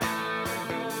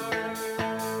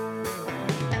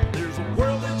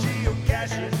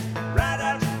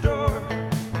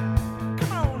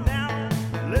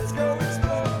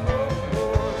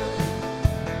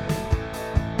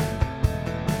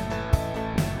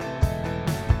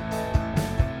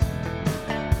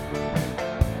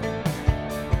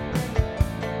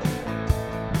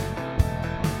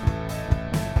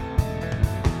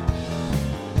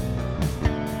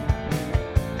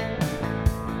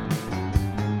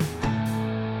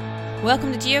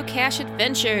Welcome to Geocache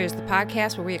Adventures, the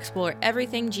podcast where we explore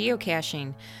everything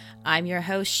geocaching. I'm your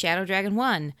host, Shadow Dragon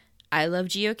 1. I love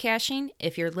geocaching.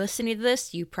 If you're listening to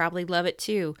this, you probably love it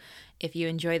too. If you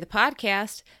enjoy the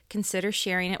podcast, consider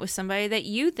sharing it with somebody that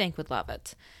you think would love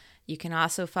it. You can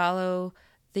also follow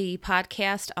the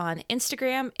podcast on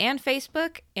Instagram and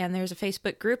Facebook, and there's a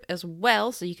Facebook group as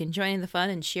well, so you can join in the fun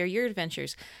and share your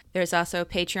adventures. There's also a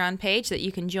Patreon page that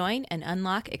you can join and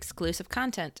unlock exclusive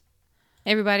content.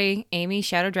 Hey everybody, Amy,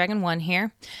 Shadow Dragon 1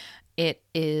 here. It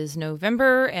is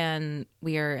November and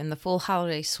we are in the full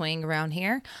holiday swing around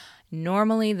here.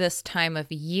 Normally this time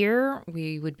of year,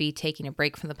 we would be taking a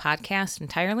break from the podcast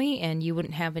entirely and you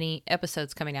wouldn't have any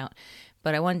episodes coming out.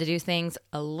 But I wanted to do things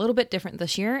a little bit different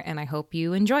this year and I hope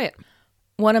you enjoy it.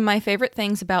 One of my favorite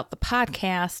things about the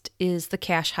podcast is the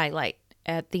cache highlight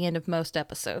at the end of most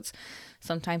episodes.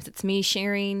 Sometimes it's me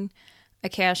sharing a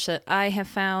cache that I have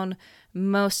found.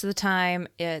 Most of the time,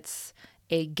 it's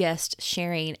a guest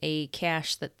sharing a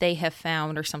cache that they have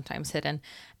found or sometimes hidden,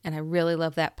 and I really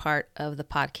love that part of the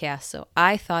podcast, so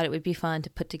I thought it would be fun to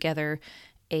put together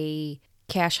a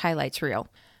cache highlights reel.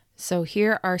 So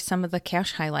here are some of the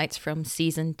cache highlights from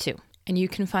Season 2, and you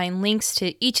can find links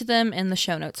to each of them in the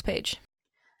show notes page.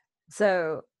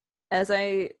 So, as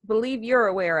I believe you're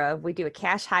aware of, we do a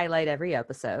cache highlight every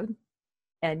episode,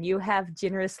 and you have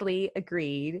generously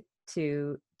agreed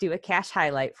to do a cache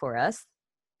highlight for us.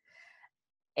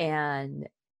 And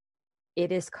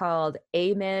it is called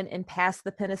Amen and Pass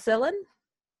the Penicillin.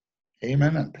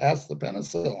 Amen and Pass the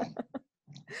Penicillin.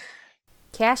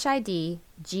 Cache ID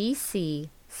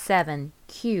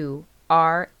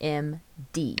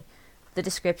GC7QRMD. The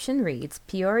description reads,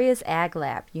 Peoria's Ag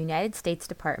Lab, United States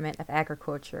Department of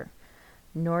Agriculture,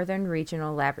 Northern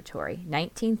Regional Laboratory,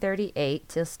 1938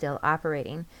 till still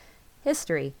operating.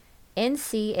 History.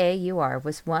 NCAUR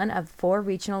was one of 4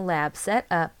 regional labs set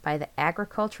up by the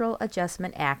Agricultural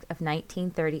Adjustment Act of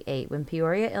 1938 when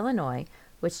Peoria, Illinois,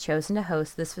 was chosen to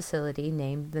host this facility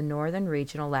named the Northern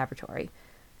Regional Laboratory.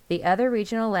 The other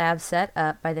regional labs set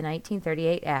up by the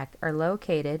 1938 Act are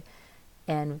located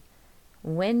in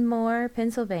Winmore,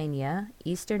 Pennsylvania,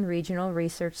 Eastern Regional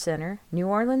Research Center, New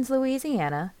Orleans,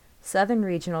 Louisiana, Southern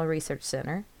Regional Research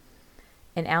Center,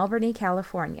 and Albany,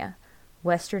 California,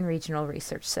 Western Regional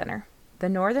Research Center. The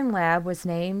Northern Lab was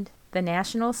named the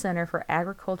National Center for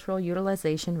Agricultural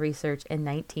Utilization Research in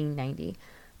 1990.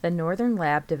 The Northern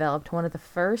Lab developed one of the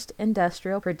first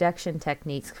industrial production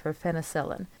techniques for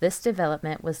penicillin. This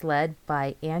development was led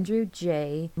by Andrew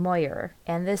J. Moyer,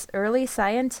 and this early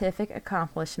scientific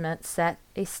accomplishment set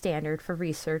a standard for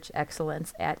research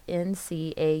excellence at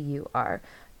NCAUR,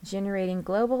 generating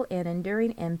global and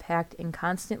enduring impact and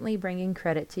constantly bringing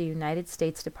credit to the United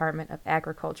States Department of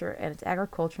Agriculture and its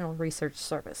Agricultural Research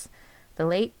Service. The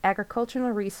late agricultural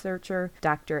researcher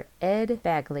Dr. Ed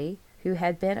Bagley, who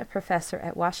had been a professor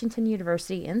at Washington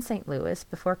University in St. Louis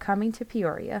before coming to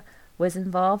Peoria, was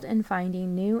involved in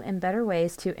finding new and better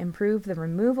ways to improve the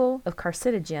removal of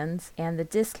carcinogens and the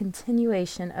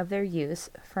discontinuation of their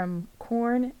use from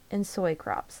corn and soy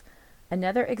crops.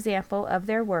 Another example of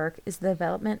their work is the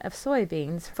development of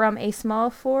soybeans from a small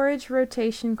forage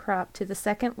rotation crop to the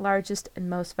second largest and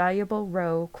most valuable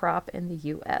row crop in the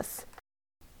U.S.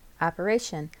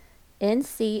 Operation.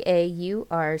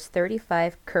 NCAUR's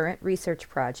 35 current research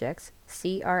projects,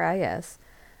 CRIS,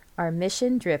 are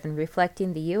mission-driven,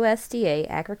 reflecting the USDA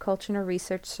Agricultural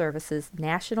Research Service's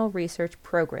national research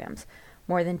programs.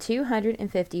 More than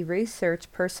 250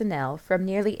 research personnel from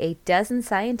nearly a dozen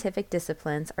scientific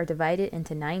disciplines are divided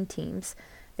into 9 teams.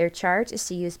 Their charge is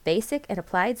to use basic and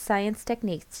applied science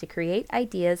techniques to create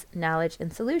ideas, knowledge,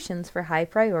 and solutions for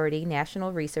high-priority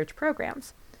national research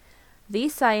programs.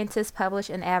 These scientists publish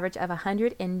an average of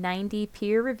 190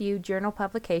 peer-reviewed journal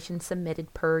publications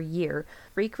submitted per year,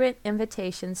 frequent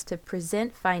invitations to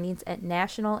present findings at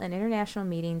national and international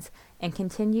meetings, and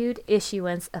continued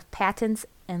issuance of patents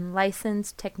and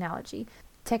licensed technology.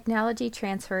 Technology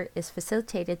transfer is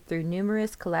facilitated through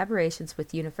numerous collaborations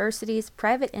with universities,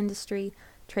 private industry,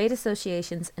 trade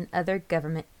associations, and other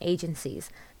government agencies.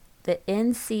 The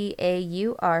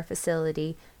NCAUR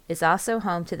facility is also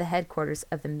home to the headquarters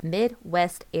of the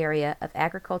Midwest Area of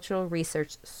Agricultural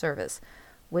Research Service,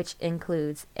 which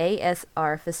includes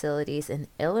ASR facilities in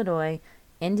Illinois,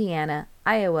 Indiana,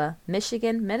 Iowa,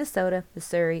 Michigan, Minnesota,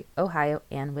 Missouri, Ohio,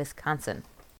 and Wisconsin.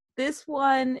 This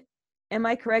one, am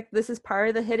I correct, this is part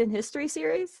of the Hidden History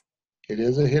series? It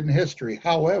is a hidden history.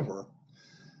 However,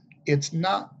 it's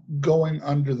not going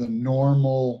under the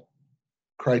normal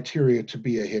criteria to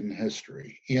be a hidden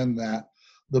history in that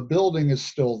the building is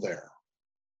still there.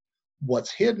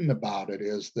 What's hidden about it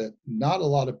is that not a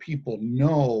lot of people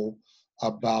know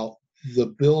about the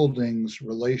building's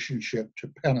relationship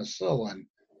to penicillin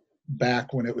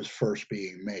back when it was first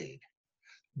being made.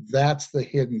 That's the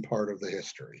hidden part of the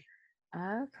history.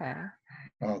 Okay.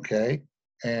 Okay.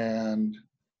 And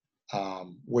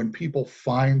when people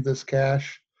find this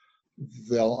cache,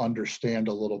 they'll understand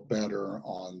a little better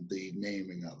on the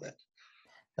naming of it.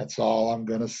 That's all I'm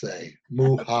going to say.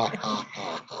 Moo ha ha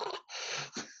ha ha.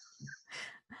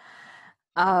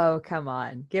 Oh, come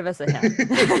on. Give us a hint.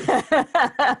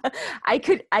 I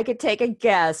could take a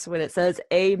guess when it says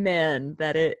amen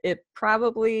that it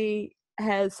probably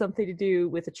has something to do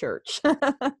with a church.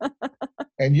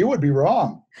 And you would be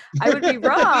wrong. I would be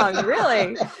wrong,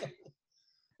 really.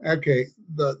 Okay,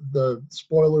 the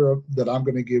spoiler that I'm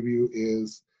going to give you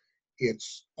is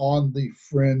it's on the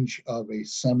fringe of a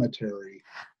cemetery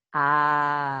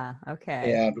Ah,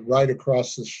 okay. and right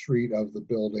across the street of the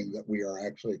building that we are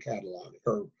actually cataloging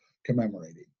or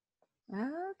commemorating.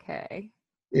 Okay.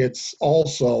 It's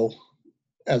also,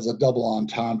 as a double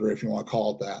entendre, if you want to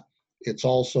call it that, it's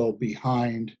also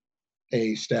behind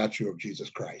a statue of Jesus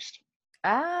Christ.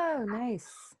 Oh, nice.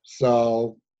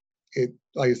 So it,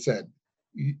 like I said,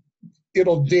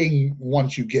 it'll ding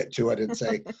once you get to it and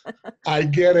say, I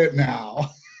get it now.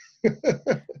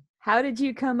 How did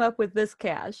you come up with this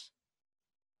cache?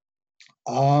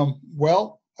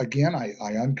 Well, again, I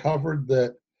uncovered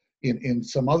that in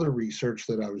some other research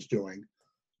that I was doing,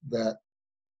 that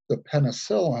the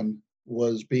penicillin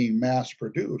was being mass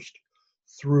produced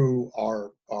through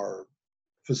our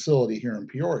facility here in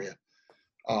Peoria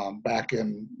back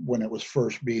in when it was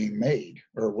first being made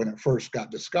or when it first got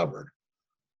discovered,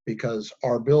 because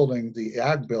our building, the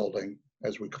ag building,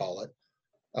 as we call it,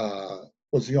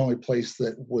 was the only place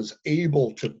that was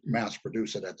able to mass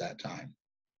produce it at that time.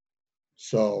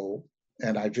 So,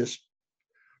 and I just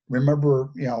remember,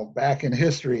 back in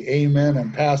history, amen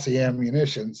and pass the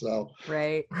ammunition. So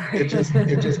Right. it just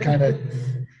kind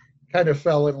of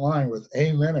fell in line with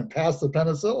amen and pass the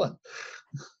penicillin.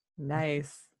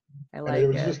 Nice. I And like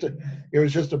it. It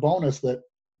was just a bonus that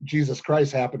Jesus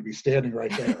Christ happened to be standing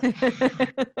right there.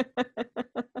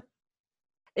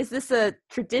 Is this a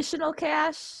traditional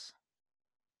cache?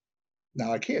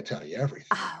 Now I can't tell you everything.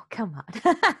 Oh, come on.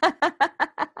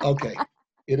 Okay,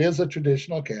 it is a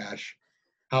traditional cache.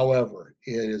 However,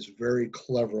 it is very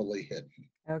cleverly hidden.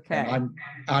 Okay. And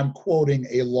I'm quoting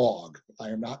a log. I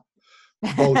am not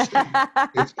boasting.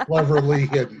 It's cleverly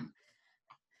hidden.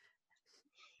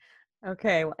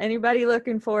 Okay. Well, anybody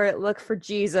looking for it, look for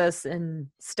Jesus and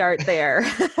start there.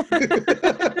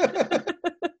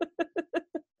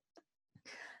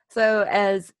 So,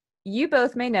 as you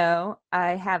both may know,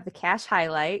 I have the cache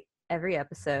highlight every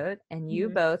episode, and you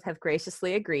both have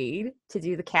graciously agreed to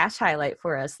do the cache highlight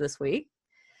for us this week.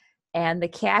 And the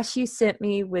cache you sent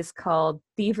me was called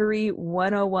Thievery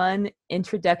 101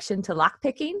 Introduction to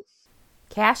Lockpicking.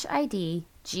 Cache ID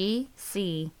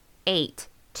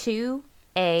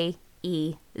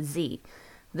GC82AEZ.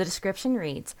 The description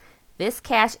reads, "This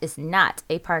cache is not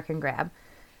a park and grab.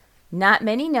 Not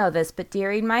many know this, but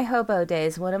during my hobo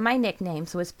days, one of my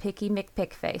nicknames was Picky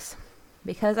McPickface,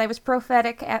 because I was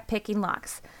prophetic at picking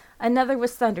locks. Another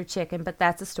was Thunder Chicken, but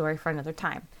that's a story for another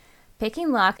time.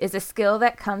 Picking lock is a skill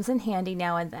that comes in handy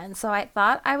now and then, so I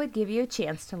thought I would give you a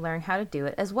chance to learn how to do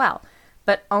it as well,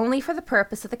 but only for the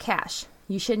purpose of the cache.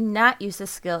 You should not use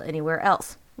this skill anywhere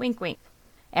else. Wink, wink.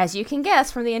 As you can guess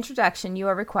from the introduction, you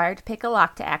are required to pick a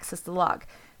lock to access the log.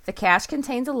 The cache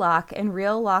contains a lock and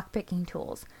real lock picking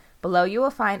tools. Below you will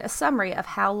find a summary of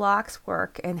how locks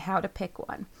work and how to pick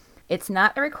one. It's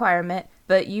not a requirement,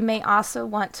 but you may also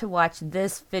want to watch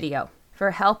this video for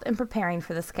help in preparing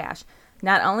for this cache.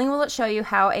 Not only will it show you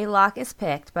how a lock is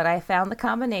picked, but I found the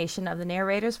combination of the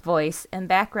narrator's voice and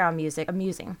background music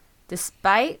amusing.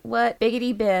 Despite what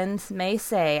Biggity Bins may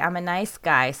say, I'm a nice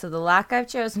guy, so the lock I've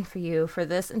chosen for you for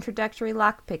this introductory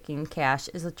lock picking cache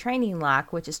is a training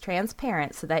lock, which is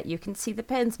transparent so that you can see the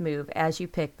pins move as you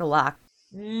pick the lock."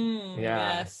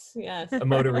 Yeah. Yes. A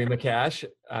Motorima cache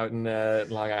out in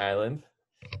Long Island.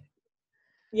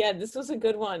 Yeah, this was a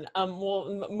good one.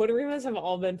 Well, Motorimas have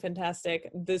all been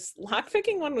fantastic. This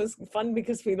lockpicking one was fun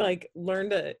because we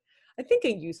learned a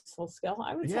useful skill.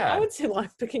 I would say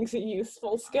lockpicking's a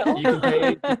useful skill. You can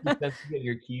pay 50 cents to get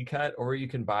your key cut, or you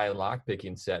can buy a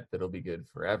lockpicking set that'll be good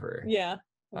forever. Yeah.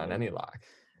 On any lock.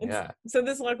 So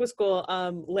this lock was cool.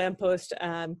 Lamppost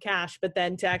cache, but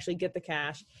then to actually get the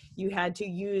cache, you had to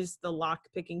use the lock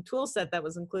picking tool set that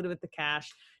was included with the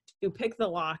cache to pick the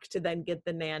lock to then get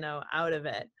the nano out of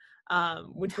it,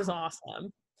 which was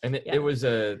awesome. And it was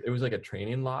like a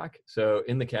training lock. So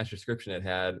in the cache description, it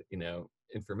had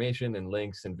information and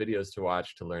links and videos to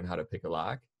watch to learn how to pick a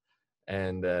lock.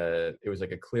 and it was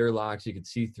like a clear lock, so you could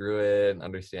see through it and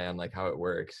understand like how it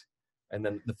works. And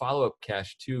then the follow-up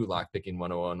cache to Lockpicking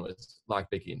 101 was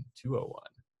Lockpicking 201.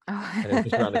 And it was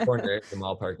just around the corner in the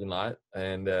mall parking lot.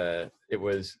 And it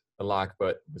was a lock,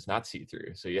 but was not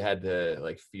see-through. So you had to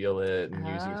like feel it and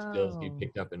use your skills you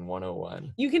picked up in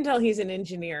 101. You can tell he's an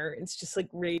engineer. It's just like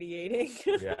radiating.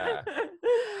 Yeah.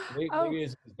 Maybe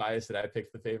it's biased that I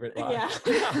picked the favorite lock. Yeah.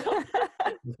 The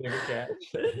favorite cache.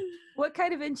 What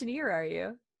kind of engineer are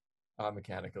you?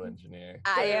 Mechanical engineer.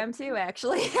 I am too,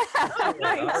 actually. Oh,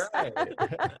 nice. All right.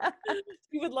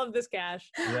 You would love this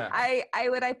cache. Yeah.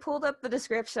 When I pulled up the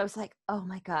description, I was like, oh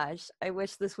my gosh, I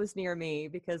wish this was near me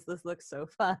because this looks so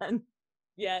fun.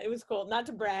 Yeah, it was cool. Not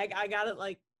to brag, I got it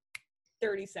like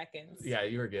 30 seconds. Yeah,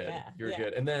 you were good. Yeah, you were yeah.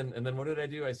 good. And then what did I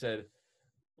do? I said,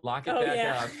 lock it Oh, back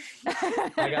yeah. up.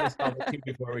 I gotta stop it too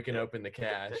before we can open the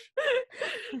cache.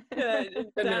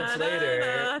 10 minutes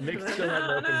later, Nick still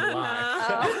hadn't opened the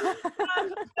lock.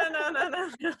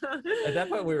 At that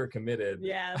point, we were committed.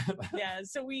 Yeah.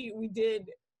 So we did.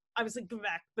 I was like, go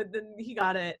back, but then he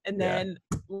got it, and then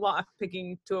lock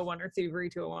picking 201 or thievery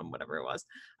 201, whatever it was.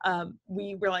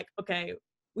 We were like, okay,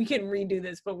 we can redo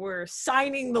this, but we're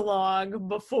signing the log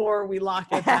before we lock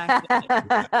it back in.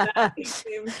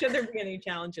 Should there be any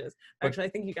challenges? Actually, I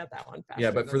think you got that one faster.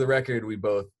 Yeah, but for the record, we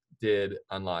both did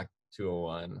unlock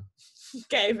 201.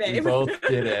 Okay, babe. We both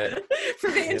did it. For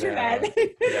the internet.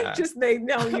 Yeah. Just they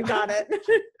know you got it.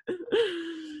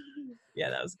 Yeah,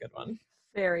 that was a good one.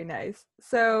 Very nice.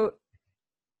 So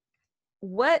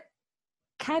what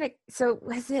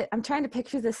was it? I'm trying to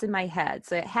picture this in my head.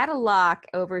 So it had a lock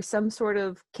over some sort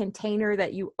of container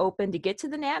that you opened to get to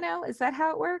the Nano. Is that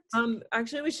how it worked?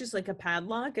 Actually, it was just like a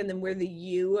padlock, and then where the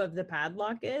U of the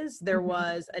padlock is, there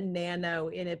was a Nano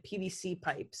in a PVC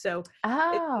pipe. So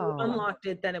if you unlocked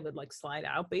it, then it would like slide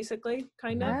out, basically,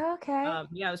 kind of. Okay.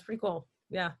 Yeah, it was pretty cool.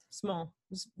 Yeah, small.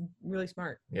 It was really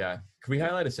smart. Yeah. Can we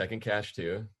highlight a second cache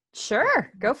too? Sure,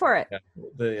 go for it. Yeah.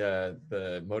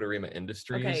 The Motorima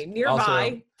Industries. Okay,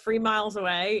 nearby, 3 miles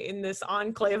away in this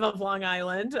enclave of Long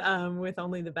Island, with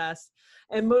only the best.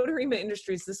 And Motorima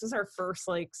Industries, this was our first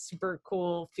like super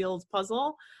cool field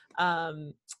puzzle. We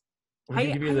can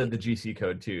give you the GC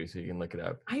code too, so you can look it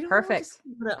up. I don't Perfect.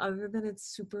 know what to say, other than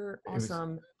it's super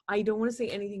awesome. I don't want to say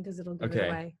anything because it'll give it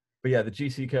away. But yeah, the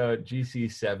GC code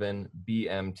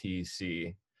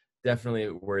GC7BMTC. Definitely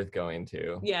worth going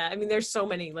to. Yeah, I mean, there's so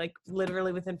many, like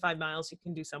literally within 5 miles, you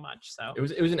can do so much. So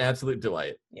it was an absolute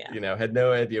delight. Yeah, had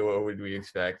no idea what would we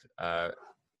expect.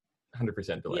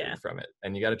 100% delighted from it,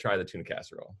 and you got to try the tuna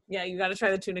casserole. Yeah, you got to try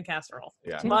the tuna casserole.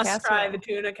 Yeah, try the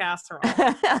tuna casserole.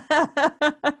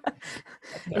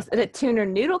 Is it a tuna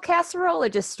noodle casserole or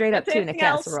just straight up tuna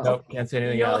casserole? Nope, can't say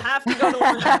anything You'll else. have to go to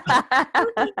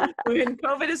when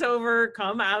COVID is over.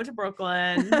 Come out to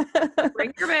Brooklyn,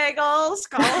 bring your bagels,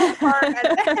 call them apart, and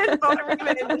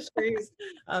Motorima Industries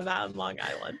out in Long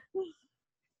Island.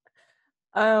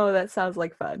 Oh, that sounds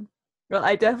like fun. Well,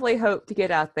 I definitely hope to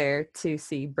get out there to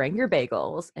see Bring Your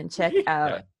Bagels and check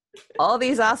out all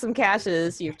these awesome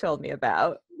caches you've told me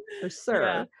about, for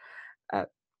sure. Yeah.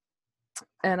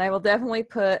 And I will definitely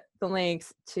put the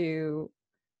links to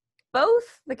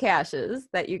both the caches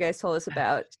that you guys told us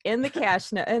about in the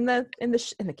cache in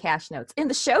the cache notes, in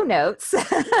the show notes.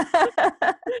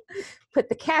 Put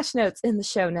the cache notes in the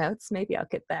show notes. Maybe I'll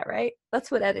get that right.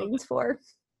 That's what editing's for.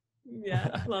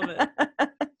 Yeah, love it.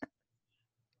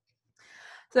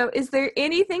 So is there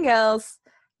anything else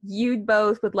you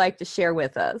both would like to share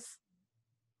with us?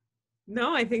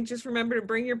 No, I think just remember to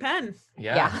bring your pen.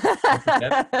 Yeah.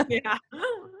 Yeah.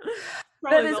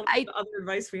 Probably the other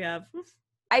advice we have.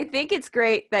 I think it's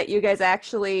great that you guys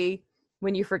actually,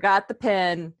 when you forgot the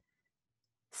pen,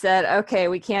 said, okay,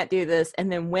 we can't do this, and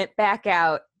then went back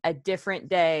out a different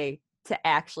day to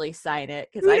actually sign it,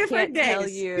 because I can't tell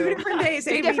you 2 different days.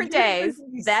 2 different days.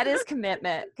 That is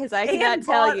commitment, because I cannot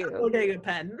tell you bodega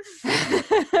pen.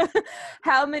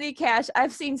 how many cache.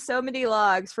 I've seen so many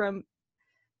logs from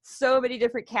so many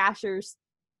different cachers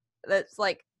that's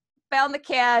like, found the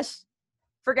cache,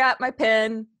 forgot my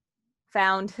pen,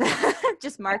 found,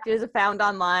 just marked it as a found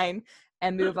online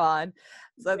and move on.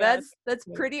 So that's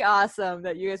pretty awesome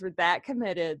that you guys were that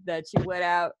committed that you went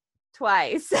out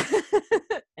twice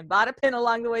and bought a pin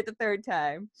along the way the third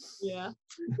time. Yeah.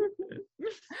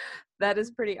 That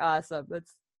is pretty awesome.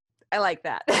 I like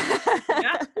that.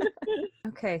 Yeah.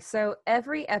 Okay, so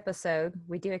every episode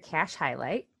we do a cache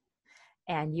highlight,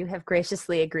 and you have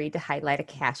graciously agreed to highlight a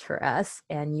cache for us,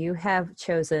 and you have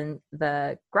chosen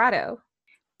the Grotto.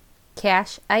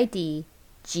 Cache ID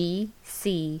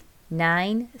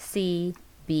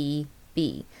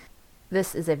GC9CBB.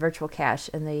 This is a virtual cache,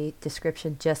 and the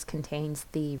description just contains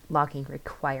the logging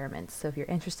requirements. So if you're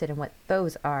interested in what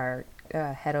those are,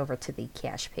 head over to the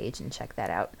cache page and check that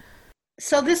out.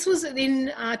 So this was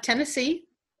in Tennessee,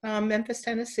 Memphis,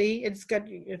 Tennessee. It's good.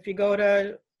 If you go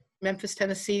to Memphis,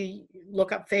 Tennessee,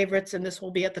 look up favorites, and this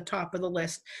will be at the top of the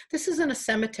list. This is in a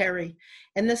cemetery,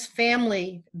 and this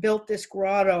family built this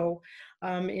grotto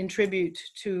in tribute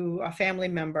to a family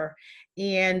member.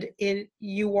 And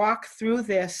you walk through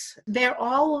this. They're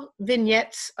all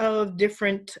vignettes of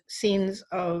different scenes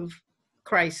of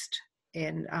Christ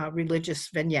and religious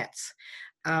vignettes.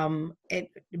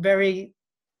 Very.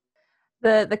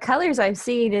 The colors I'm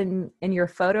seeing in your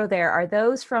photo there, are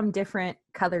those from different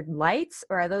colored lights,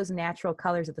 or are those natural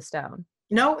colors of the stone?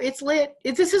 No, it's lit.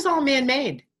 This is all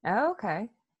man-made. Oh, okay.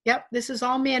 Yep, this is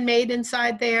all man-made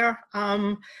inside there. I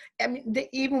mean,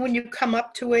 even when you come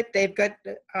up to it, they've got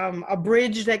a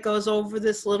bridge that goes over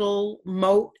this little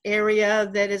moat area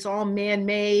that is all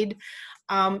man-made.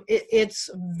 It's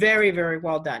very, very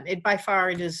well done. By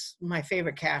far, it is my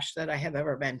favorite cache that I have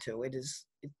ever been to.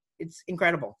 It's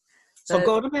incredible. So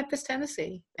go to Memphis,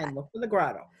 Tennessee, and look for the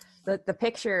grotto. The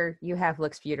picture you have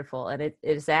looks beautiful, and it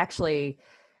is actually,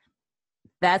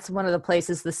 that's one of the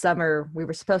places this summer we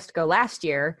were supposed to go last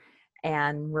year,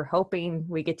 and we're hoping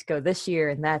we get to go this year,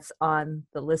 and that's on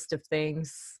the list of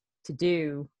things to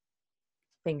do.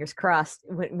 Fingers crossed,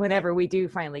 whenever we do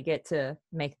finally get to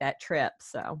make that trip.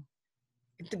 So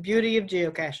it's the beauty of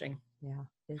geocaching. Yeah.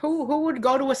 Who would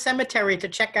go to a cemetery to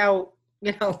check out,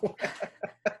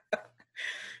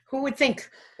 who would think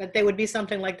that there would be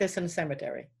something like this in a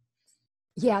cemetery?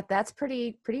 Yeah, that's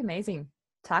pretty amazing.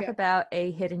 Talk about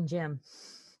a hidden gem.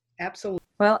 Absolutely.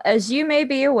 Well, as you may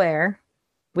be aware,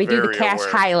 we do the cache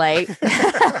highlight.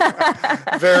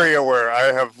 Very aware.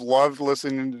 I have loved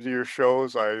listening to your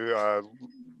shows. I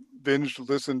binged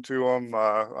listened to them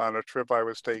on a trip I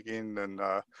was taking, and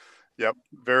yep,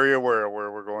 very aware of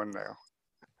where we're going now.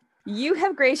 You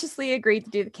have graciously agreed to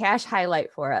do the cache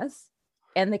highlight for us.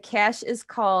 And the cache is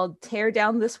called Tear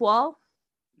Down This Wall?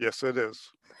 Yes, it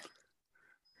is.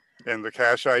 And the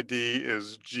cache ID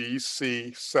is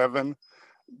GC7BA56.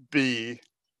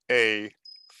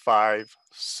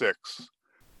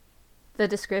 The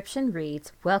description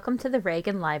reads, "Welcome to the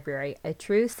Reagan Library, a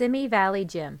true Simi Valley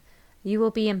gym. You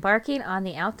will be embarking on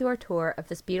the outdoor tour of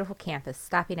this beautiful campus,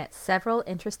 stopping at several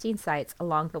interesting sites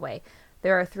along the way.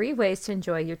 There are 3 ways to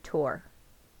enjoy your tour: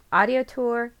 audio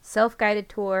tour, self-guided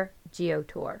tour, geo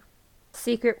tour.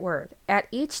 Secret word. At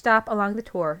each stop along the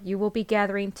tour, you will be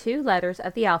gathering 2 letters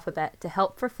of the alphabet to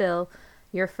help fulfill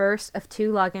your first of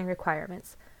 2 login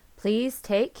requirements. Please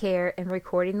take care in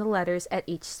recording the letters at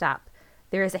each stop.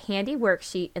 There is a handy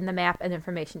worksheet in the map and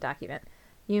information document.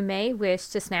 You may wish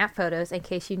to snap photos in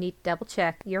case you need to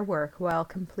double-check your work while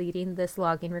completing this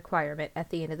login requirement at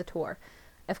the end of the tour.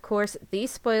 Of course,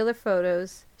 these spoiler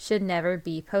photos should never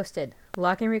be posted.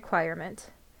 Login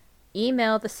requirement.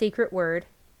 Email the secret word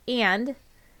and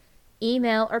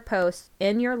email or post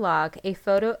in your log a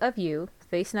photo of you,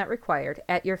 face not required,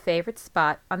 at your favorite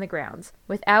spot on the grounds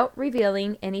without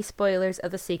revealing any spoilers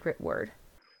of the secret word."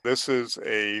 This is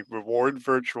a reward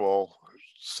virtual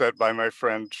set by my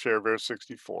friend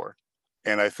ShareBear64.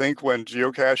 And I think when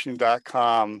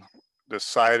geocaching.com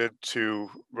decided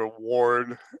to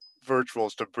reward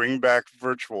virtuals, to bring back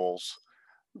virtuals,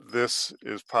 this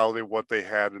is probably what they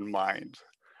had in mind.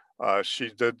 She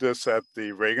did this at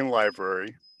the Reagan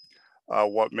Library.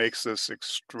 What makes this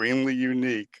extremely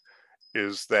unique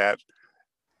is that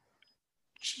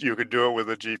you could do it with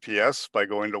a GPS by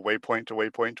going to waypoint to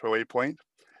waypoint to waypoint.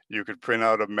 You could print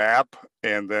out a map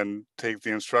and then take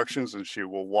the instructions, and she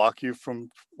will walk you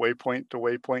from waypoint to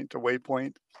waypoint to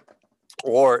waypoint.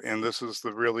 Or, and this is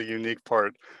the really unique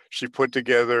part, she put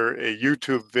together a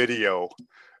YouTube video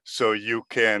so you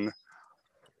can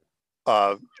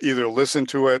either listen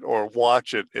to it or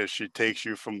watch it as she takes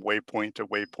you from waypoint to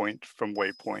waypoint from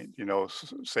waypoint,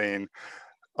 saying,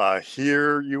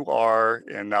 here you are,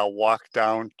 and now walk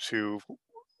down to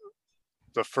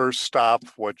the first stop,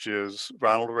 which is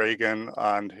Ronald Reagan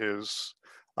on his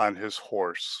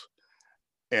horse.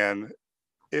 And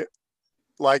it,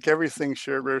 like everything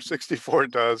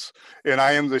ShareBear64 does, and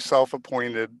I am the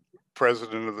self-appointed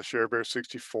president of the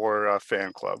ShareBear64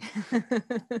 fan club.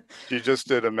 She just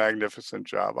did a magnificent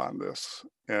job on this.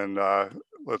 And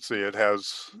let's see, it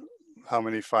has how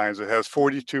many finds? It has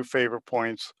 42 favorite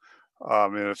points.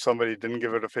 And if somebody didn't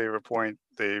give it a favorite point,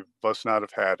 they must not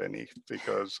have had any,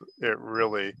 because it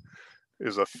really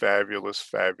is a fabulous,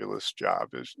 fabulous job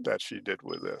that she did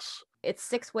with this. It's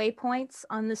 6 waypoints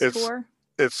on this tour?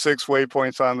 It's 6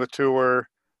 waypoints on the tour,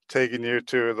 taking you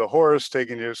to the horse,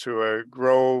 taking you to a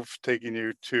grove, taking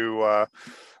you to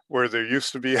where there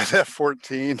used to be an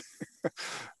F-14.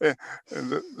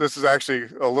 And this is actually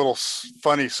a little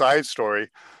funny side story.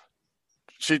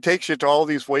 She takes you to all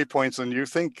these waypoints and you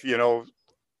think,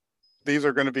 these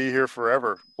are going to be here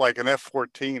forever, like an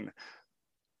F-14.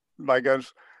 My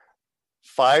gosh,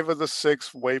 5 of the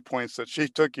 6 waypoints that she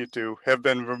took you to have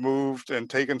been removed and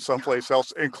taken someplace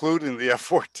else, including the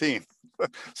F-14.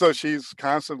 So she's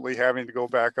constantly having to go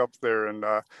back up there and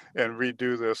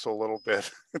redo this a little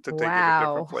bit to take you to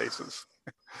different places.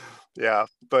 Yeah,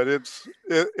 but it's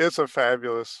a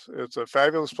fabulous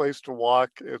place to walk.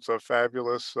 It's a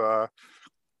fabulous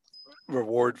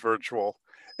reward virtual.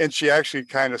 And she actually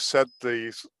kind of set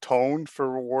the tone for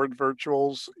reward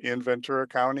virtuals in Ventura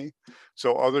County.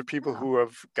 So other people who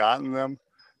have gotten them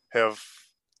have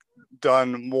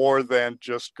done more than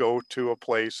just go to a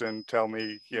place and tell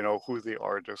me, who the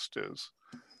artist is.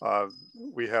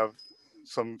 We have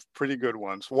some pretty good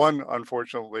ones. One,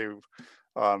 unfortunately,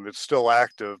 it's still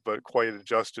active, but quite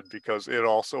adjusted because it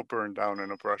also burned down in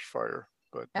a brush fire.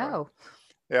 But yeah.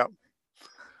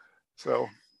 So.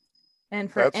 And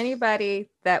for anybody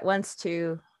that wants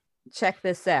to check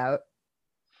this out,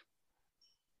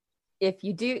 if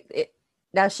you do it,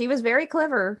 now she was very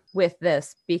clever with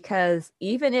this, because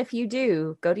even if you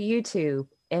do go to YouTube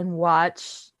and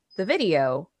watch the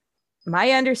video,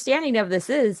 my understanding of this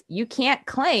is you can't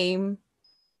claim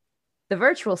the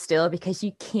virtual still because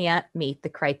you can't meet the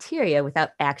criteria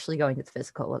without actually going to the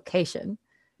physical location.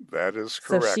 That is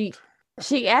correct. So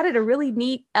she added a really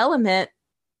neat element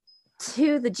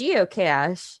to the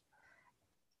geocache,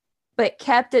 but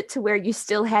kept it to where you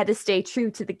still had to stay true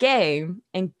to the game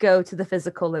and go to the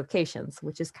physical locations,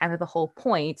 which is kind of the whole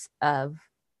point of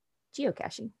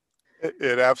geocaching.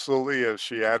 It absolutely is.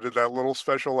 She added that little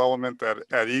special element that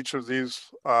at each of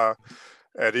these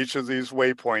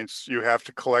waypoints, you have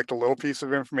to collect a little piece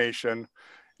of information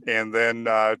and then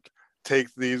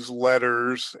take these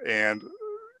letters and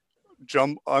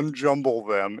unjumble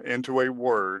them into a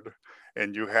word,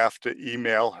 and you have to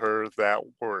email her that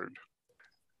word.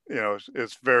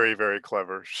 It's very, very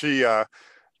clever. She, the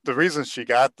reason she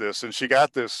got this, and she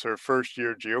got this her first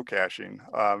year geocaching,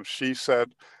 she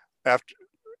said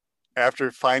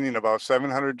after finding about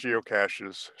 700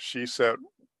 geocaches, she set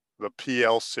the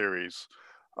PL series,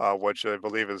 which I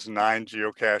believe is 9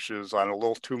 geocaches on a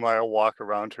little 2-mile walk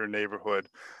around her neighborhood.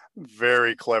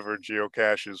 Very clever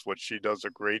geocaches, which she does a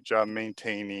great job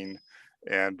maintaining.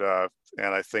 And I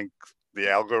think the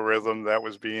algorithm that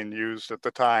was being used at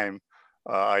the time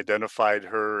identified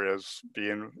her as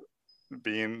being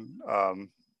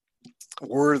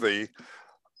worthy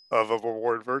of a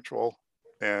reward virtual,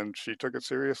 and she took it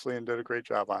seriously and did a great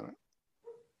job on it.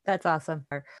 That's awesome.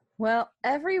 Well,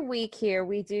 every week here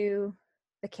we do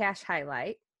the cache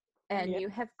highlight, and you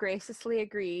have graciously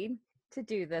agreed to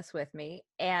do this with me.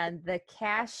 And the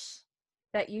cache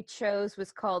that you chose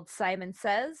was called Simon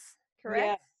Says,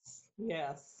 correct?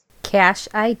 Yes. Cache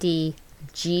ID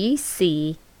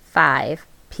GC5PTYV,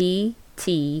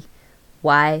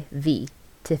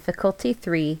 difficulty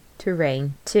 3,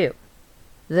 terrain 2.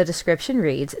 The description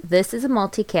reads, this is a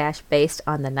multi-cache based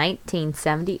on the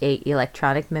 1978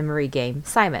 electronic memory game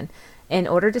Simon. In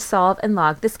order to solve and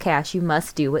log this cache, you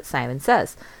must do what Simon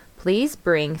says. Please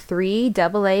bring 3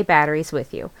 AA batteries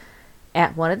with you.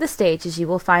 At one of the stages, you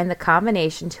will find the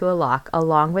combination to a lock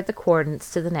along with the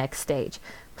coordinates to the next stage.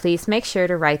 Please make sure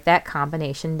to write that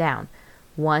combination down.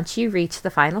 Once you reach the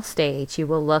final stage, you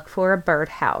will look for a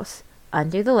birdhouse.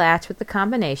 Undo the latch with the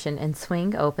combination and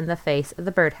swing open the face of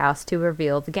the birdhouse to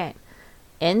reveal the game.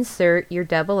 Insert your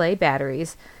AA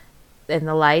batteries and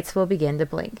the lights will begin to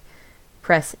blink.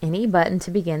 Press any button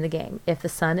to begin the game. If the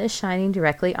sun is shining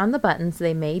directly on the buttons,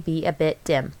 they may be a bit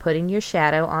dim. Putting your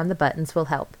shadow on the buttons will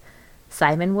help.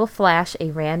 Simon will flash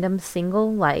a random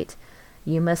single light.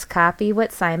 You must copy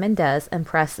what Simon does and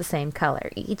press the same color.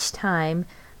 Each time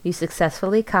you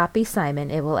successfully copy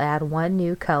Simon, it will add 1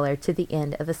 new color to the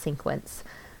end of the sequence.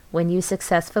 When you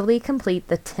successfully complete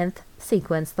the 10th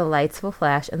sequence, the lights will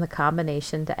flash and the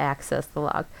combination to access the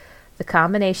log. The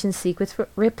combination sequence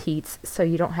repeats, so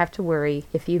you don't have to worry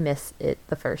if you miss it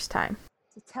the first time.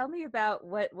 So tell me about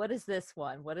what is this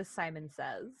one? What does Simon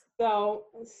Says? So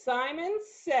Simon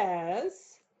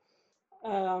Says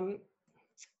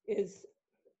is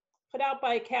put out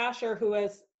by a cacher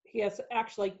he has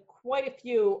actually quite a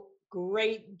few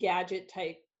great gadget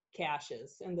type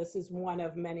caches, and this is one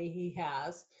of many he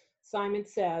has. Simon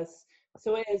Says.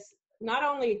 So it is not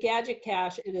only a gadget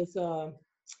cache, it is a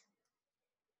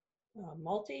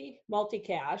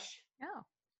multi-cache. Oh.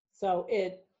 So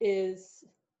it is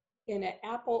in an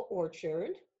apple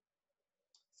orchard.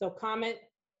 So Comet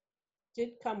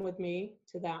did come with me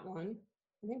to that one.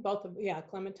 I think both of, yeah,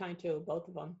 Clementine too, both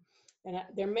of them. And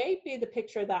there may be the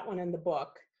picture of that one in the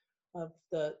book of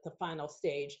the final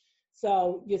stage.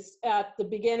 So you, at the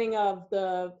beginning of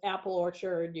the apple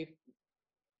orchard,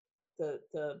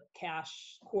 the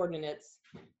cache coordinates,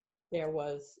 there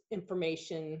was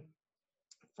information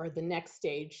for the next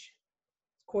stage,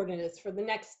 coordinates for the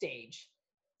next stage.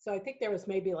 So I think there was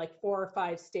maybe like 4 or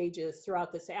 5 stages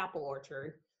throughout this apple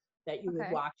orchard that you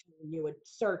would watch and you would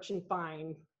search and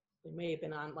find. They may have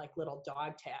been on like little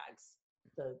dog tags.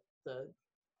 The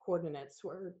coordinates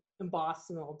were embossed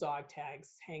in little dog tags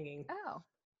hanging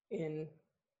in,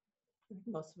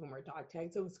 most of them were dog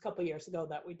tags. It was a couple years ago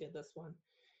that we did this one.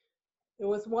 There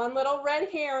was one little red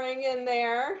herring in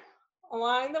there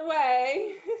along the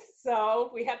way. So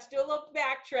we had to do a little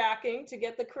backtracking to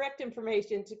get the correct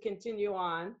information to continue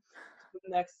on to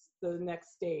the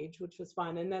next stage, which was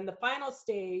fun. And then the final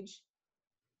stage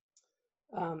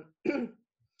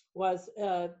was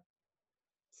a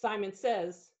Simon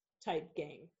Says type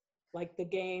game, like the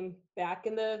game back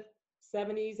in the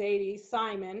 70s, 80s,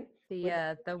 Simon.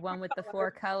 The one with the 4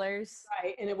 colors.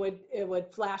 Right, and it would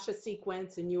flash a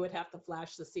sequence and you would have to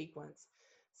flash the sequence.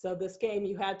 So this game,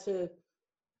 you had to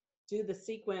do the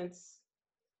sequence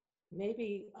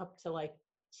maybe up to like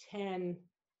 10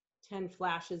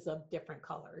 flashes of different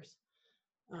colors.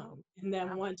 And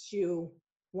then once you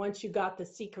got the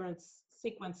sequence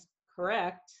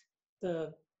correct,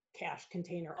 the cache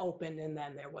container opened and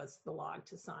then there was the log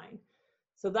to sign.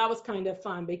 So that was kind of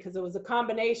fun because it was a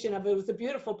combination of, it was a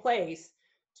beautiful place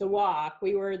to walk.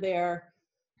 We were there,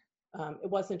 it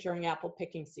wasn't during apple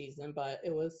picking season, but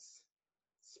it was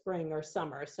spring or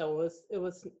summer. So it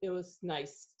was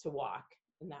nice to walk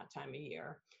in that time of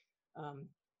year.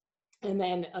 And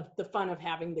then the fun of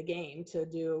having the game to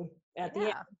do at the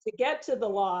end to get to the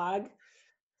log.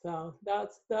 So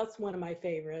that's one of my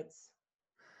favorites.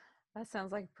 That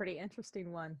sounds like a pretty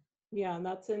interesting one. Yeah, and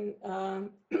that's in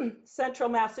central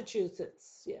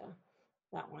Massachusetts. Yeah,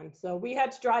 that one. So we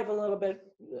had to drive a little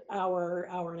bit, hour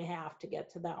and a half to get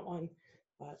to that one,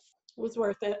 but it was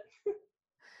worth it.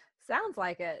 Sounds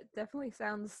like it. Definitely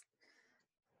sounds.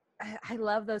 I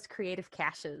love those creative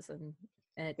caches, and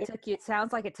it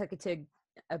sounds like it took you to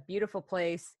a beautiful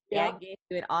place. Yeah. And gave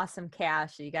you an awesome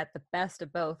cache. You got the best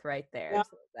of both right there. Yeah.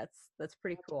 So that's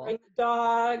pretty cool. And the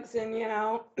dogs, and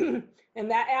and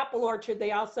that apple orchard,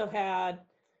 they also had,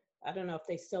 I don't know if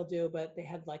they still do, but they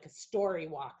had like a story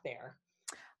walk there.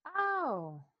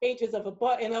 Oh. Pages of a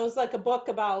book, and it was like a book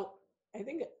about, I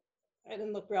didn't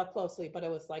look real closely, but it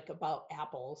was like about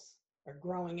apples or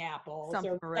growing apples.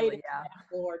 Something or really,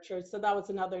 apple orchard. So that was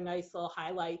another nice little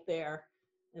highlight there.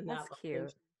 And that's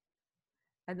cute.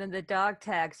 And then the dog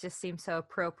tags just seem so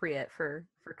appropriate for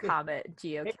Comet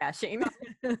geocaching.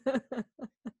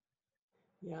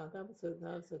 Yeah, that was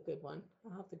a good one.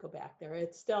 I'll have to go back there.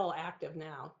 It's still active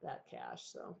now, that cache.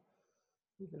 So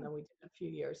even though we did it a few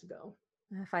years ago.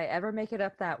 If I ever make it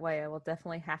up that way, I will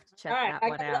definitely have to check that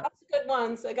one out. I got lots of good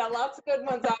ones. I got lots of good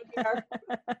ones out here.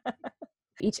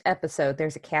 Each episode,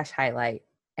 there's a cache highlight.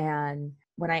 And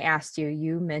when I asked you,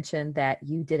 you mentioned that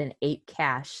you did an 8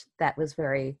 cache that was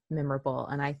very memorable.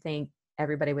 And I think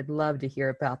everybody would love to hear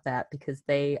about that because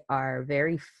they are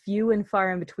very few and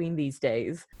far in between these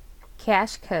days.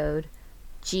 Cache code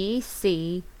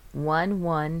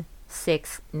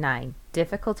GC1169.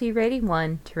 Difficulty rating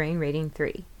 1, terrain rating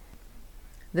 3.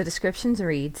 The description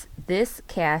reads, this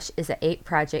cache is an ape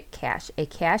project cache, a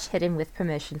cache hidden with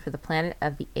permission for the Planet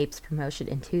of the Apes promotion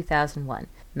in 2001.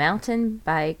 Mountain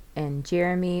Bike and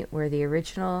Jeremy were the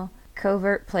original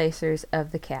covert placers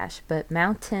of the cache, but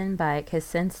Mountain Bike has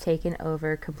since taken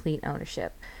over complete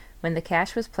ownership. When the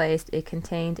cache was placed, it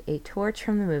contained a torch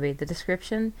from the movie. The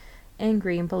description in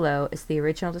green below is the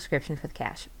original description for the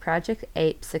cache. Project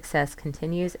Ape's success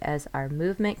continues as our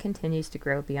movement continues to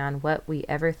grow beyond what we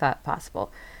ever thought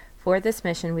possible. For this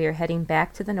mission, we are heading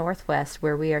back to the Northwest,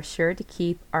 where we are sure to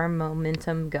keep our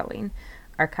momentum going.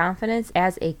 Our confidence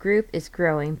as a group is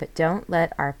growing, but don't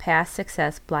let our past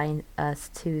success blind us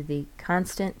to the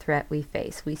constant threat we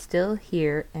face. We still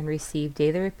hear and receive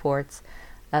daily reports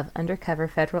of undercover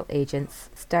federal agents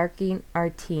stalking our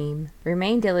team.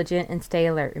 Remain diligent and stay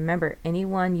alert. Remember,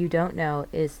 anyone you don't know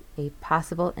is a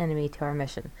possible enemy to our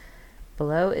mission.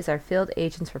 Below is our field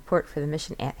agent's report for the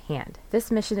mission at hand.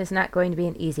 This mission is not going to be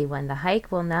an easy one. The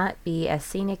hike will not be as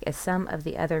scenic as some of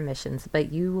the other missions,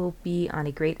 but you will be on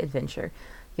a great adventure.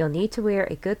 You'll need to wear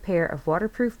a good pair of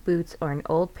waterproof boots or an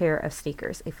old pair of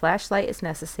sneakers. A flashlight is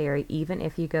necessary even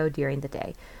if you go during the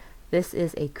day. This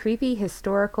is a creepy,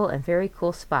 historical, and very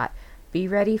cool spot. Be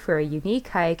ready for a unique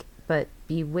hike, but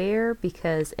beware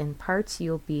because in parts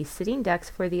you'll be sitting ducks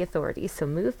for the authorities. So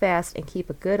move fast and keep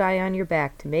a good eye on your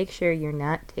back to make sure you're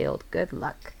not tailed. Good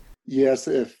luck. Yes,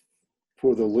 if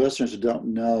for the listeners who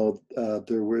don't know,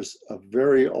 there was a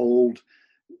very old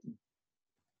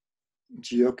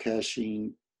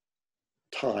geocaching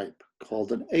type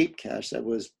called an ape cache that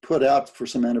was put out for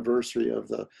some anniversary of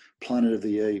the Planet of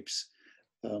the Apes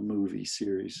movie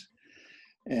series.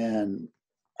 And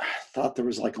I thought there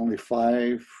was like only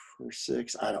 5 or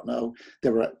 6, I don't know.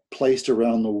 They were placed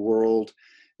around the world,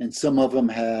 and some of them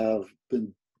have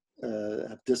been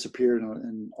have disappeared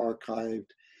and archived.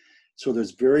 So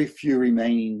there's very few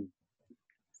remaining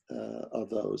of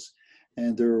those.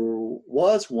 And there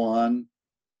was one,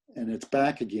 and it's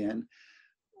back again,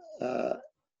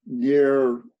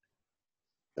 near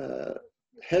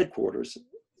headquarters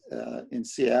in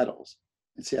Seattle.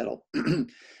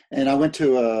 And I went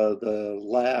to the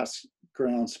last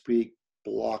Groundspeak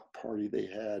block party they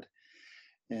had.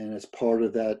 And as part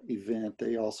of that event,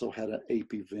 they also had an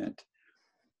ape event.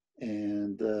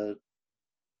 And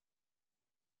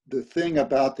the thing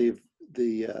about the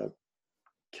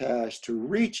cache, to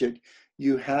reach it,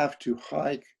 you have to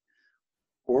hike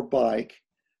or bike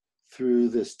through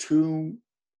this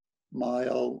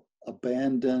 2-mile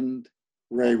abandoned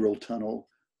railroad tunnel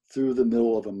through the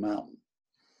middle of a mountain.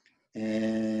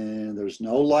 And there's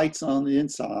no lights on the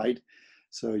inside,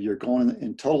 so you're going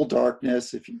in total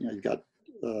darkness. If you've got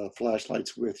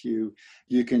flashlights with you,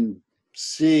 you can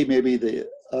see maybe the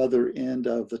other end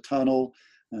of the tunnel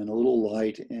and a little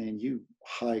light, and you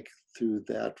hike through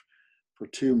that for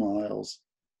 2 miles.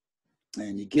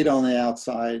 And you get on the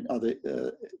outside of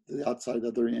the outside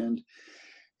other end,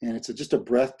 and it's just a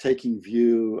breathtaking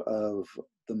view of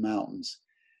the mountains.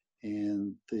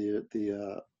 And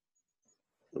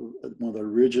one of the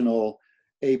original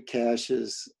ape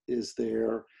caches is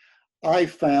there. I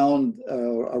found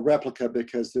a replica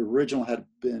because the original had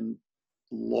been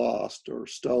lost or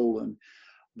stolen,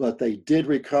 but they did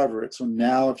recover it. So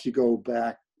now if you go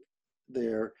back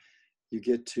there, you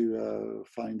get to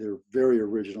find their very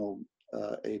original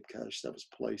ape cache that was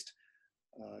placed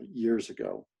years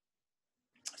ago.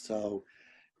 So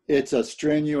it's a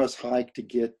strenuous hike to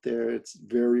get there. It's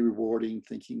very rewarding,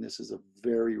 thinking this is a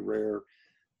very rare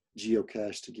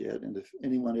geocache to get. And if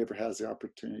anyone ever has the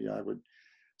opportunity, I would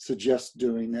suggest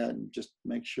doing that, and just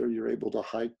make sure you're able to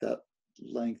hike that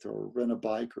length or rent a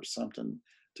bike or something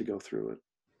to go through it.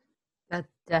 That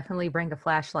definitely bring a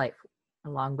flashlight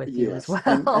along with you as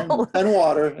well. and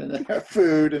water and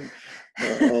food and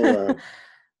all that.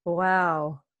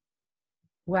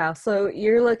 Wow. So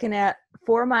you're looking at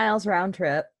 4 miles round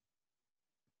trip,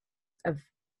 a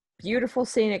beautiful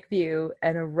scenic view,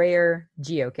 and a rare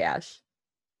geocache.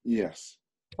 Yes.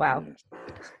 Wow. Yes.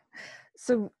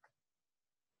 So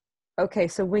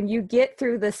when you get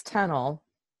through this tunnel,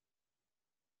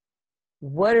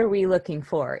 what are we looking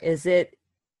for? Is it,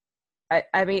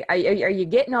 I mean, are you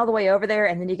getting all the way over there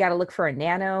and then you got to look for a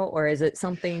nano, or is it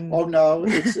something? Oh no,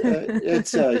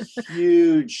 it's a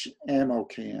huge ammo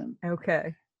can.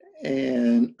 Okay.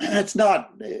 And it's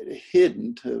not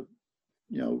hidden to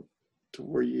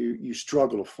where you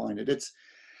struggle to find it. It's,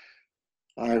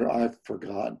 I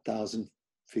forgot, 1,000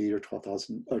 feet or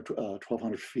 12,000 or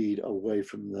 1,200 feet away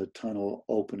from the tunnel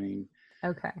opening.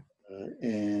 Okay.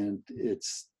 And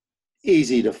it's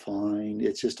easy to find.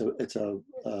 It's just there's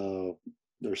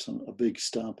a big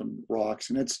stump and rocks,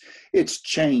 and it's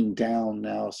chained down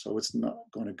now, so it's not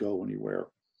going to go anywhere.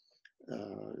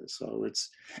 So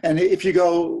and if you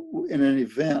go in an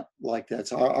event like that,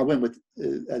 so I went with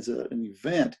as an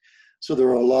event, so there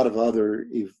are a lot of other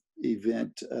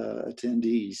event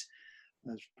attendees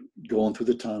going through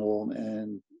the tunnel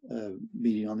and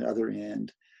meeting on the other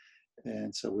end,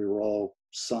 and so we were all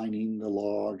signing the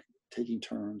log, taking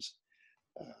turns,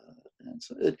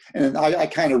 and I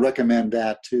kind of recommend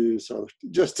that too. So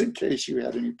just in case you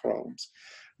had any problems,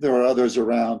 there are others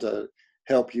around to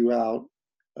help you out.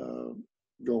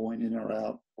 Going in or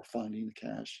out or finding the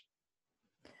cache.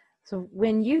 So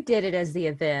when you did it as the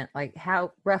event, like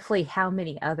roughly how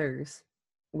many others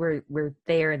were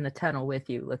there in the tunnel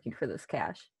with you looking for this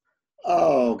cache?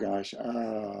 Oh gosh, I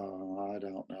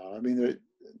don't know. I mean,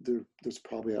 there's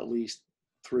probably at least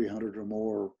 300 or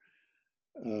more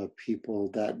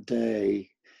people that day,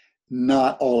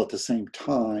 not all at the same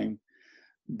time,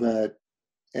 but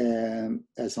and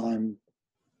as I'm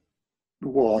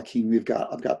walking,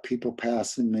 I've got people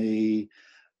passing me.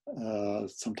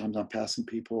 Sometimes I'm passing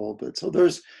people, but so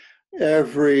there's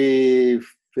every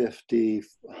 50,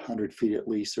 100 feet at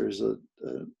least, there's 2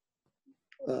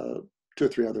 or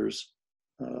 3 others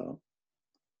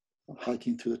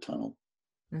hiking through the tunnel.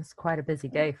 It's quite a busy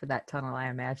day for that tunnel, I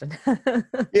imagine.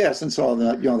 Yes, and so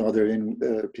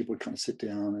that, people kind of sit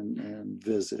down and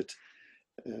visit,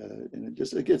 and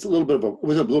it gets a little bit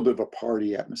of a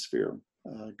party atmosphere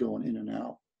going in and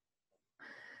out.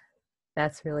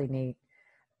 That's really neat.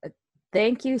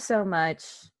 Thank you so much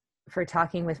for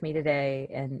talking with me today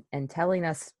and telling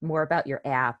us more about your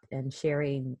app and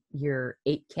sharing your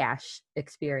 8Cash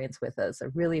experience with us. I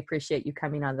really appreciate you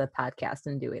coming on the podcast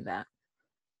and doing that.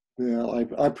 Well, I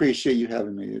appreciate you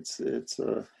having me. It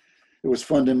was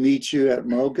fun to meet you at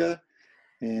MOGA,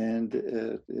 and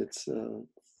it's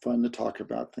fun to talk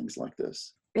about things like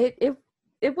this. It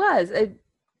was.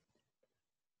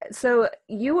 So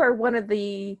you are one of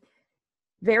the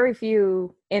very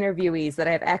few interviewees that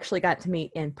I've actually got to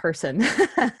meet in person.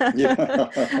 Yeah.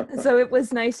 So it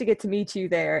was nice to get to meet you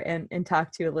there and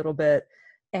talk to you a little bit,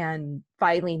 and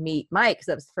finally meet Mike, because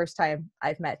that was the first time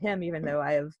I've met him, even though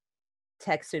I have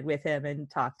texted with him and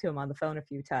talked to him on the phone a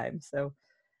few times. So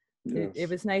Yes. it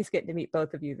was nice getting to meet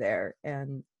both of you there.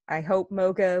 And I hope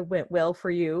MOGA went well for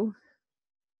you.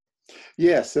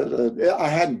 Yes, I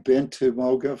hadn't been to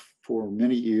MOGA for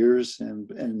many years,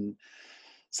 and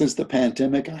since the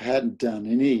pandemic, I hadn't done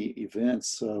any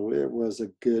events, so it was a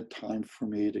good time for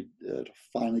me to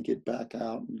finally get back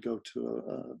out and go to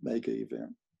a mega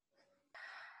event.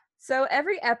 So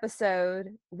every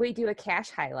episode, we do a cache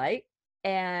highlight,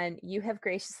 and you have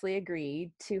graciously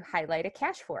agreed to highlight a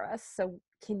cache for us. So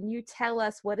can you tell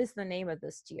us what is the name of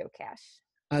this geocache?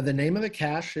 The name of the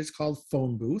cache is called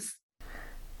Phone Booth.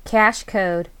 Cache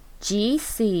code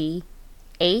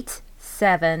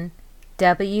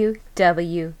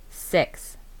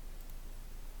GC87WW6.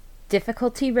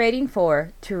 Difficulty rating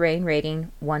 4, terrain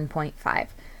rating 1.5.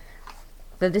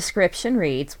 The description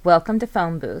reads, "Welcome to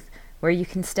Phone Booth, where you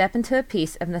can step into a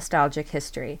piece of nostalgic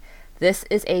history. This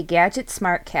is a gadget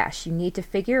smart cache. You need to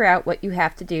figure out what you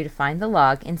have to do to find the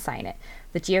log and sign it.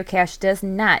 The geocache does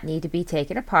not need to be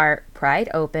taken apart, pried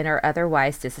open, or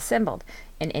otherwise disassembled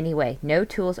in any way. No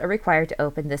tools are required to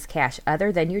open this cache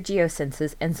other than your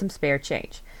geosenses and some spare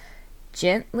change.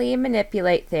 Gently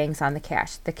manipulate things on the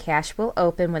cache. The cache will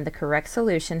open when the correct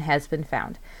solution has been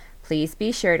found. Please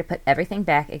be sure to put everything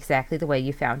back exactly the way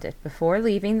you found it before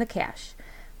leaving the cache.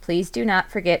 Please do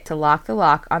not forget to lock the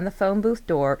lock on the phone booth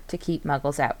door to keep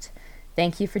muggles out.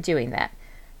 Thank you for doing that.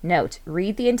 Note,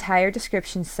 read the entire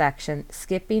description section.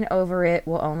 Skipping over it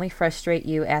will only frustrate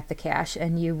you at the cache,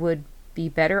 and you would be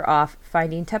better off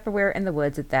finding Tupperware in the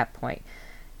woods at that point.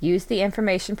 Use the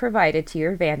information provided to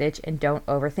your advantage and don't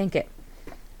overthink it.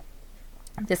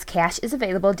 This cache is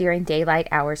available during daylight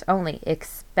hours only.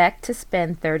 Expect to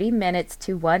spend 30 minutes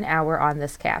to 1 hour on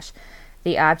this cache.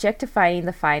 The object of finding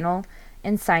the final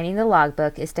and signing the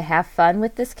logbook is to have fun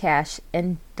with this cache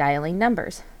and dialing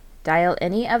numbers. Dial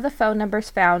any of the phone numbers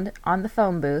found on the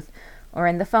phone booth or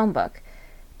in the phone book.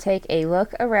 Take a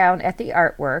look around at the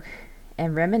artwork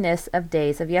and reminisce of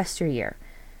days of yesteryear.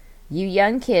 You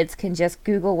young kids can just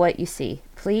Google what you see.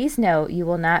 Please note you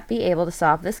will not be able to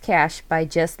solve this cache by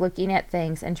just looking at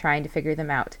things and trying to figure them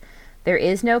out. There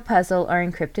is no puzzle or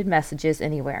encrypted messages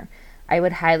anywhere. I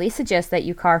would highly suggest that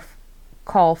you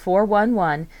call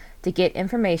 411 to get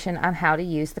information on how to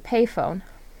use the payphone,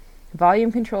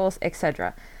 volume controls,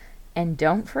 etc. And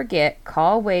don't forget,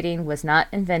 call waiting was not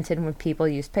invented when people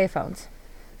used payphones.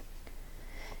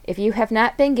 If you have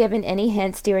not been given any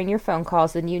hints during your phone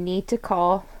calls, then you need to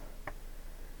call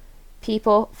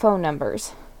people phone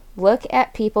numbers. Look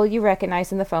at people you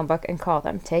recognize in the phone book and call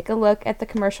them. Take a look at the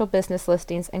commercial business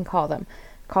listings and call them.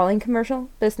 Calling commercial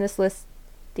business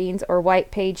listings or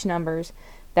white page numbers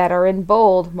that are in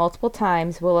bold multiple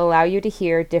times will allow you to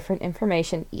hear different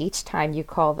information each time you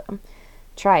call them.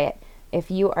 Try it.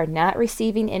 If you are not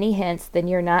receiving any hints, then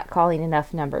you're not calling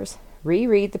enough numbers.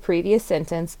 Reread the previous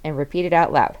sentence and repeat it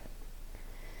out loud.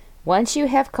 Once you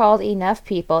have called enough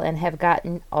people and have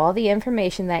gotten all the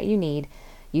information that you need,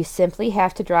 you simply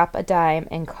have to drop a dime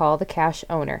and call the cache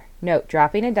owner. Note,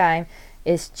 dropping a dime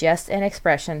is just an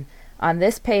expression. On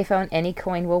this payphone, any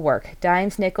coin will work.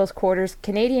 Dimes, nickels, quarters,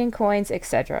 Canadian coins,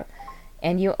 etc.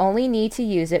 And you only need to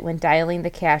use it when dialing the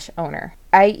cache owner,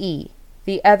 i.e.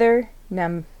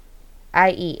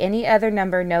 any other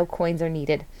number, no coins are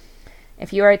needed.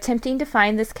 If you are attempting to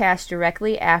find this cache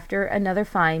directly after another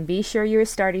find, be sure you are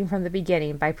starting from the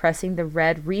beginning by pressing the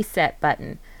red reset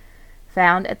button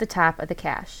found at the top of the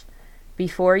cache.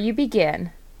 Before you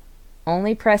begin,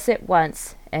 only press it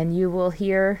once and you will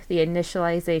hear the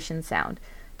initialization sound.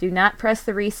 Do not press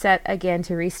the reset again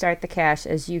to restart the cache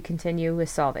as you continue with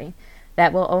solving.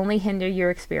 That will only hinder your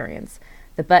experience.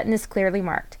 The button is clearly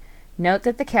marked. Note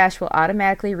that the cache will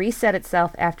automatically reset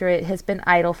itself after it has been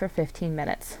idle for 15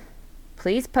 minutes.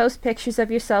 Please post pictures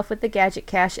of yourself with the gadget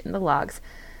cache in the logs,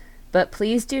 but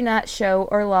please do not show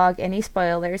or log any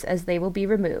spoilers as they will be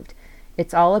removed.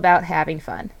 It's all about having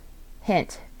fun.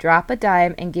 Hint, drop a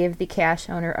dime and give the cache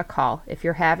owner a call. If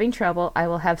you're having trouble, I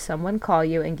will have someone call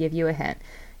you and give you a hint.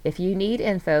 If you need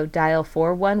info, dial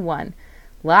 411,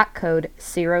 lock code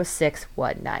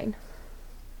 0619.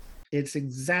 It's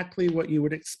exactly what you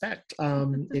would expect.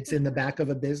 It's in the back of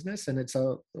a business, and it's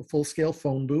a full-scale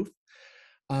phone booth.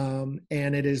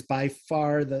 And it is by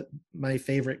far my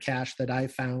favorite cache that I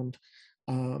found.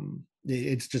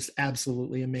 It's just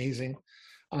absolutely amazing.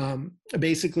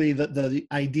 Basically, the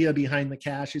idea behind the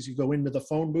cache is you go into the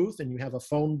phone booth and you have a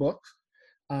phone book.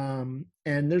 And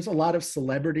there's a lot of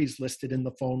celebrities listed in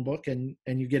the phone book, and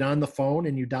you get on the phone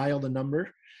and you dial the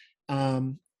number,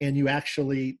 and you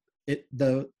actually,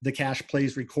 the cache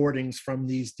plays recordings from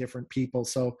these different people.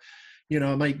 So,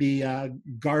 it might be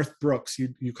Garth Brooks.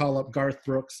 You call up Garth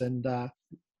Brooks and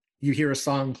you hear a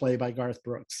song play by Garth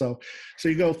Brooks. So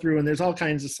you go through and there's all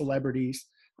kinds of celebrities.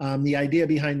 The idea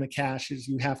behind the cache is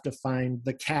you have to find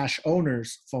the cache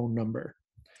owner's phone number.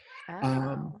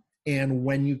 And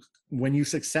when you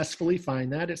successfully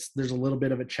find that, there's a little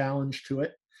bit of a challenge to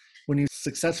it. When you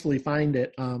successfully find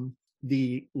it,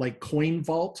 the coin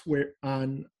vault where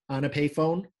on a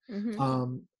payphone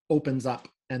opens up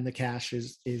and the cache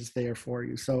is there for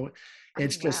you. So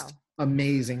it's just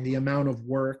amazing the amount of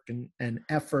work and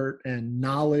effort and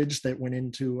knowledge that went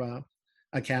into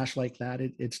a cache like that.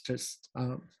 It's just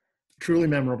truly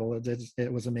memorable.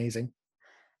 It was amazing.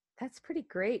 That's pretty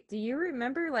great. Do you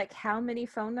remember how many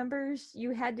phone numbers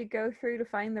you had to go through to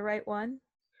find the right one?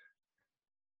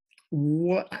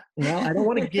 Well, I don't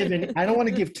want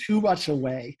to give too much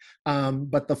away,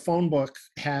 but the phone book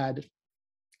had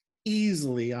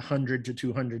easily 100 to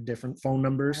 200 different phone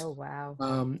numbers. Oh, wow.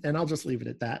 And I'll just leave it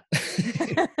at that.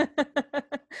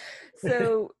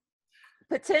 So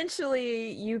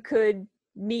potentially you could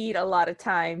need a lot of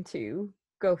time to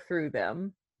go through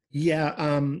them.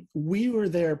 Yeah, we were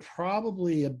there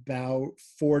probably about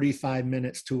 45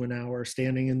 minutes to an hour,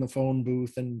 standing in the phone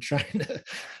booth and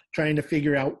trying to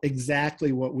figure out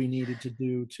exactly what we needed to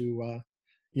do to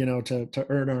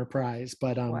earn our prize.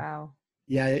 But wow.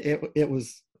 Yeah, it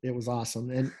was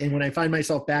awesome. And when I find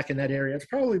myself back in that area, it's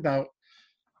probably about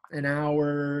an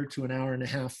hour to an hour and a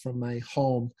half from my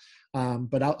home.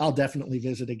 But I'll definitely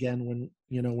visit again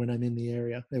when I'm in the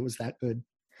area. It was that good.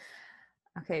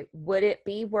 Okay, would it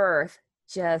be worth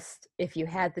just, if you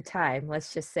had the time,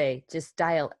 let's just say, just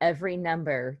dial every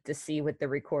number to see what the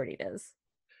recording is?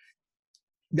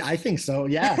 I think so,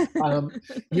 yeah.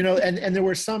 And there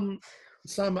were some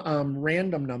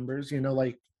random numbers,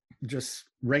 like just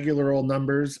regular old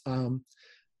numbers.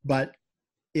 But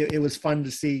it was fun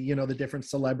to see, the different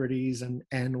celebrities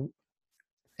and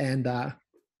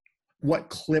what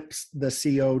clips the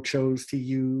CO chose to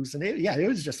use. And it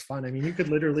was just fun. I mean, you could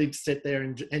literally sit there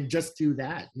and just do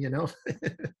that,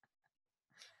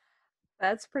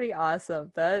 That's pretty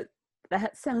awesome. That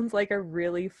sounds like a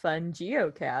really fun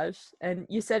geocache. And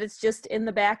you said it's just in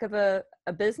the back of a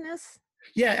business?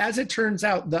 Yeah, as it turns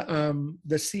out,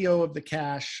 the CO of the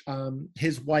cache,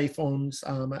 his wife owns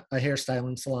a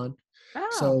hairstyling salon. Oh.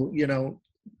 So,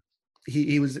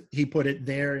 he put it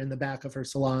there in the back of her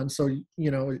salon. So,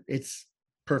 it's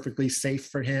perfectly safe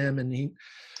for him, and he,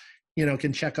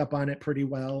 can check up on it pretty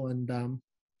well. And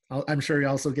I'm sure he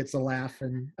also gets a laugh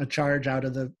and a charge out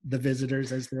of the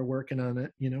visitors as they're working on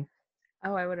it,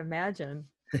 Oh, I would imagine.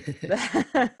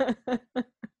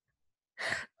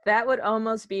 That would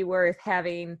almost be worth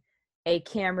having a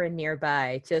camera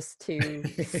nearby just to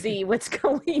see what's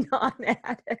going on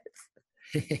at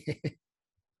it.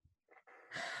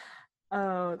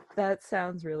 Oh, that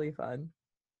sounds really fun.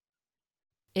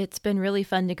 It's been really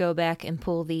fun to go back and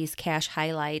pull these cache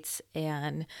highlights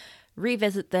and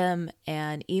revisit them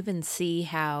and even see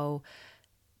how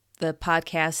the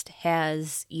podcast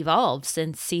has evolved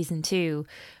since season 2.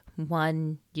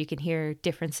 One, you can hear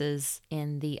differences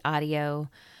in the audio.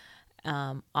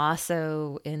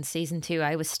 Also, in season 2,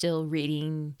 I was still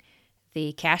reading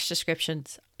the cache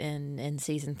descriptions. In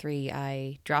season 3,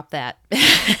 I dropped that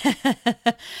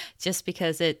just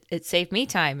because it saved me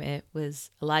time. It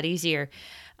was a lot easier.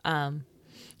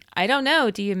 I don't know.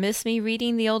 Do you miss me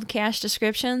reading the old cache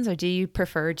descriptions, or do you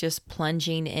prefer just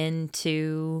plunging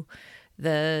into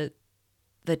the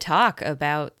talk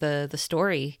about the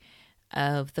story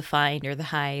of the find or the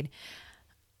hide?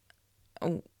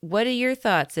 What are your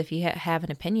thoughts? If you have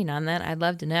an opinion on that, I'd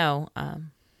love to know.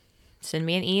 Send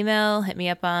me an email, hit me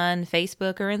up on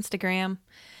Facebook or Instagram,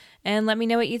 and let me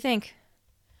know what you think.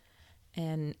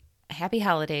 And Happy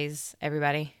holidays,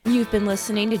 everybody. You've been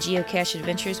listening to Geocache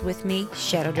Adventures with me,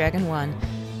 Shadow Dragon 1.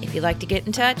 If you'd like to get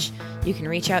in touch, you can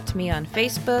reach out to me on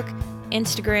Facebook,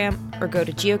 Instagram, or go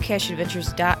to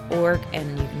geocacheadventures.org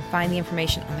and you can find the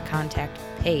information on the contact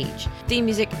page. Theme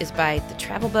music is by The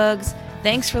Travel Bugs.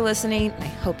 Thanks for listening, and I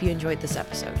hope you enjoyed this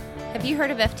episode. Have you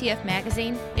heard of FTF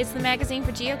Magazine? It's the magazine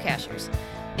for geocachers.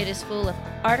 It is full of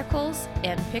articles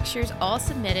and pictures all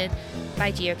submitted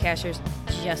by geocachers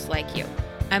just like you.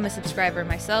 I'm a subscriber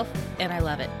myself, and I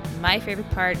love it. My favorite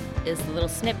part is the little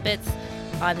snippets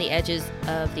on the edges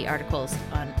of the articles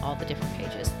on all the different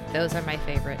pages. Those are my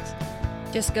favorites.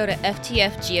 Just go to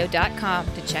ftfgeo.com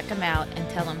to check them out and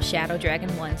tell them Shadow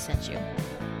Dragon 1 sent you.